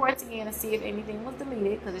your reports again to see if anything was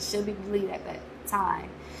deleted, because it should be deleted at that time.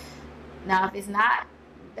 Now, if it's not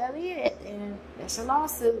deleted, then that's your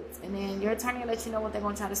lawsuit. And then your attorney will let you know what they're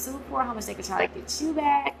going to try to sue for, how much they can try to get you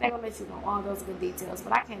back. They're going to let you know all those good details.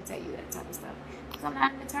 But I can't tell you that type of stuff, because I'm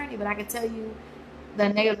not an attorney. But I can tell you the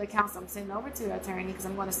negative accounts I'm sending over to your attorney, because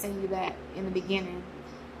I'm going to send you that in the beginning.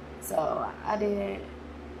 So I did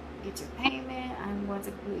get your payment. I'm going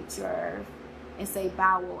to complete your, and say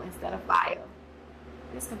bowel instead of file.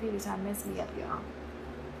 This computer's trying to mess me up, y'all.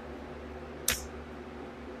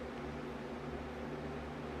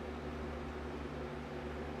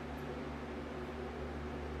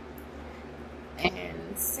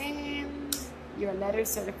 And send your letter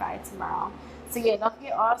certified tomorrow. So yeah, don't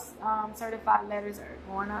forget, all certified letters are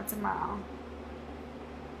going out tomorrow.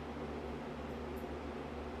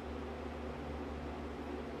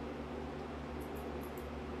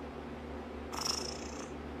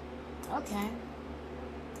 Okay.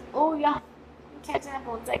 Oh, y'all, I'm catching up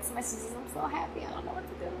on text messages. I'm so happy. I don't know what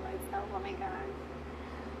to do with myself. Oh my god.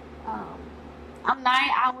 I'm 9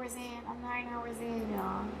 hours in. I'm 9 hours in,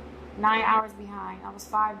 y'all. 9 hours behind. I was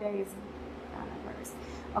 5 days on that verse.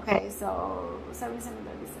 Okay, so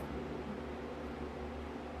 77:37.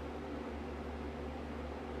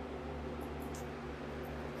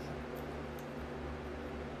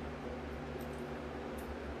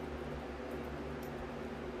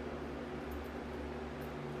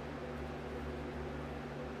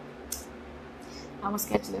 I'm gonna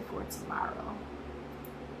schedule it for tomorrow.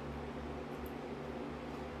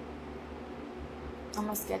 I'm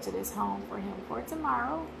gonna schedule this home for him for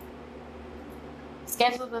tomorrow.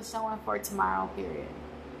 Schedule the showing for tomorrow, period.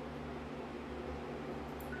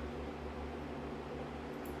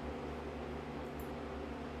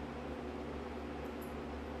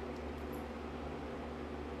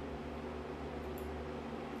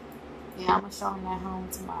 Yeah, I'm gonna show him that home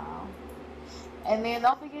tomorrow. And then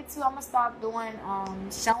don't forget to, I'm gonna stop doing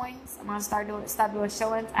showings. I'm gonna stop doing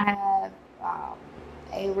showings. I have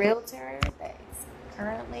a realtor that's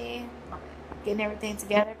currently getting everything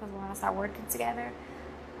together, because we're gonna start working together.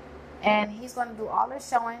 And he's gonna do all the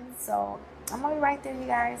showings. So I'm gonna be right there, you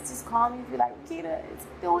guys. Just call me if you're like, Rickita,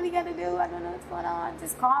 do what you gotta do. I don't know what's going on.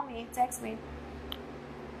 Just call me, text me.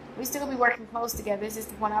 We still gonna be working close together. It's just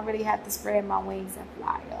the point I really have to spread my wings and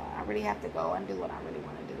fly. I really have to go and do what I really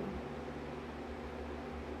want to do.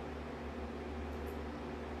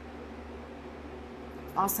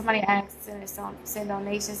 Somebody asked, send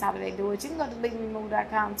donations. How do they do it? You can go to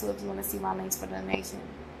legallymove.com too if you want to see my links for the donation.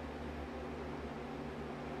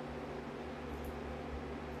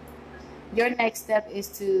 Your next step is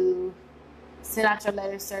to send out your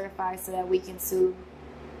letter certified so that we can sue,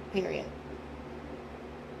 period.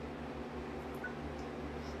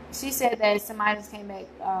 She said that somebody just came back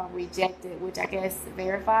rejected, which I guess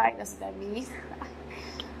verified. That's what that means.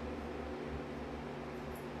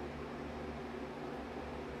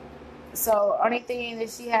 So only thing that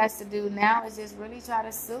she has to do now is just really try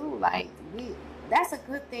to sue. Like, that's a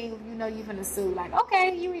good thing. You know you're gonna sue. Like,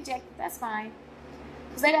 okay, you rejected, that's fine.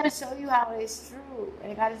 Because they got to show you how it's true.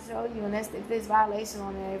 They got to show you. And if there's violation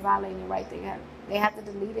on there, they're violating your right. They have to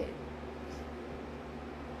delete it.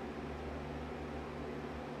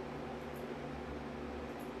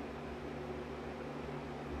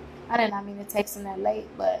 I did not mean to text him that late,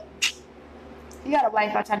 but you got a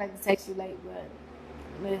wife. I try not to text you late, but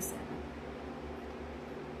listen.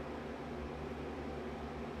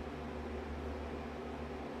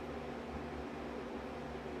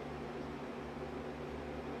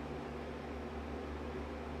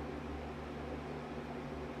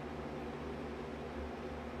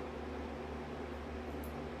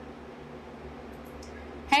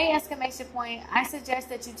 Hey, exclamation point. I suggest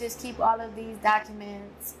that you just keep all of these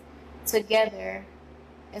documents together,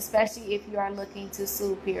 especially if you are looking to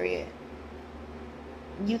sue, period.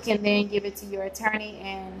 You can then give it to your attorney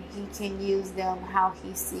and he can use them how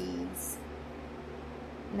he sees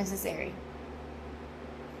necessary.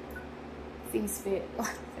 Sees fit.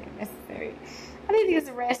 Necessary. I need to use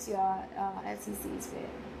the rest, y'all, as he sees fit.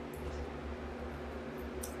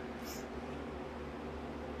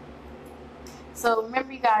 So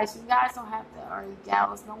remember, you guys don't have to, or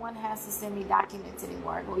gals, no one has to send me documents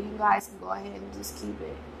anymore. Well, you guys can go ahead and just keep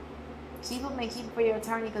it. Keep them and keep it for your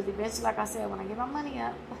attorney, because eventually, like I said, when I get my money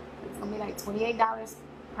up, it's going to be like $28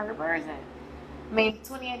 per person. I mean,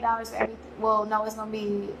 $28 for every, well, no, it's going to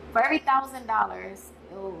be, for every $1,000,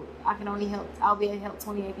 I can only help, I'll be able to help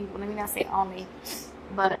 28 people. Let me not say only,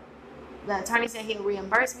 but the attorney said he'll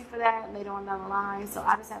reimburse me for that later on down the line. So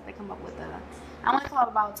I just have to come up with I want to come up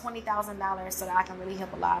about $20,000 so that I can really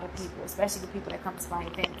help a lot of people, especially the people that come to my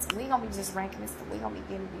events. We gonna be just ranking this. We gonna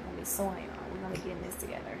be suing. We gonna be getting this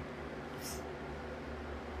together.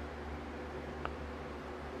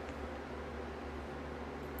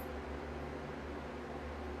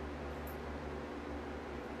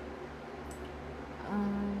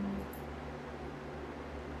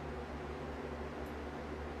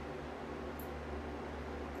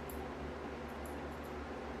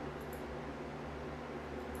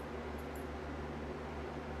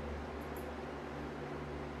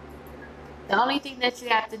 The only thing that you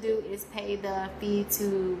have to do is pay the fee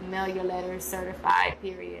to mail your letter certified,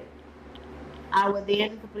 period. I will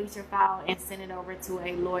then complete your file and send it over to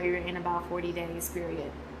a lawyer in about 40 days,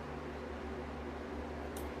 period.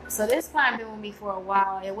 So this client been with me for a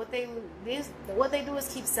while, and what they do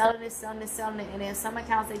is keep selling it, and then some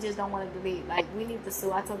accounts they just don't want to delete. Like, we need to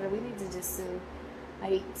sue. I told her we need to just sue.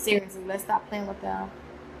 Like, seriously, let's stop playing with them.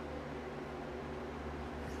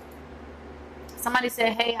 Somebody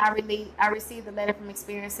said, hey, I received a letter from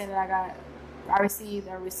Experience saying that I received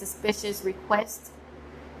a suspicious request,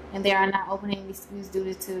 and they are not opening disputes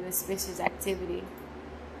due to the suspicious activity.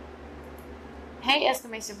 Hey,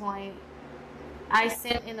 exclamation point. I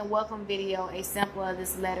sent in the welcome video a sample of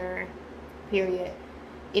this letter, period.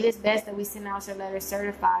 It is best that we send out your letter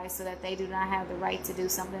certified so that they do not have the right to do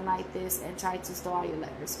something like this and try to stall your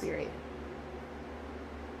letters, period.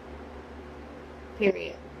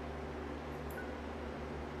 Period.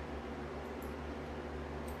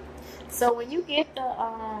 So when you get the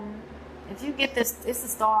if you get this, it's a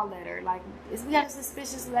stall letter. Like, we got a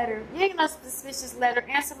suspicious letter. You ain't no suspicious letter.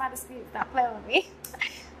 Answer my dispute. Stop playing with me.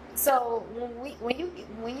 So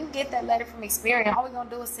when you get that letter from Experian, all we're gonna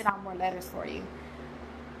do is send out more letters for you.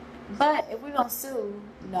 But if we're gonna sue,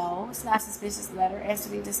 no, it's not a suspicious letter. Answer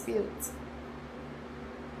the disputes.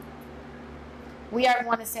 We are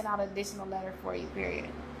going to send out an additional letter for you, period.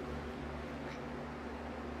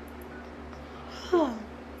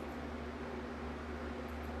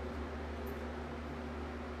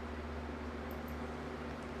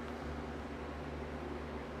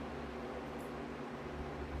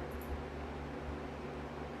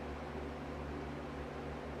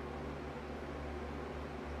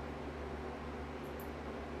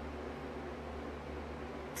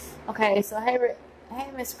 Okay, so hey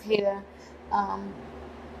Miss Rickita,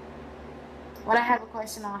 what I have a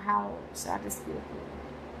question on, how should I dispute it?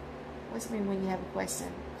 What you mean when you have a question?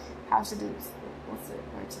 How should do? What's it?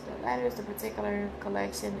 Purchase the letters, the particular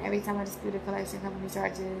collection. Every time I dispute a collection, company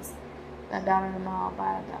charges $1 in the mall,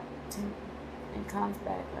 buy $10 and comes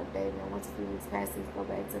back updated. And once a few weeks pass, these go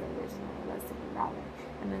back to the original or less than $1,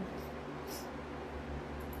 and then.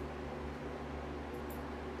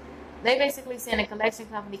 They basically saying the collection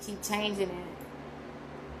company keep changing it.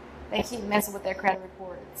 They keep messing with their credit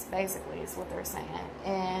reports, basically, is what they're saying.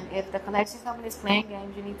 And if the collection company is playing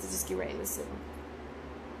games, you need to just get ready to sue.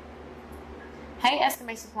 Hey,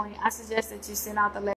 exclamation point. I suggest that you send out the letter.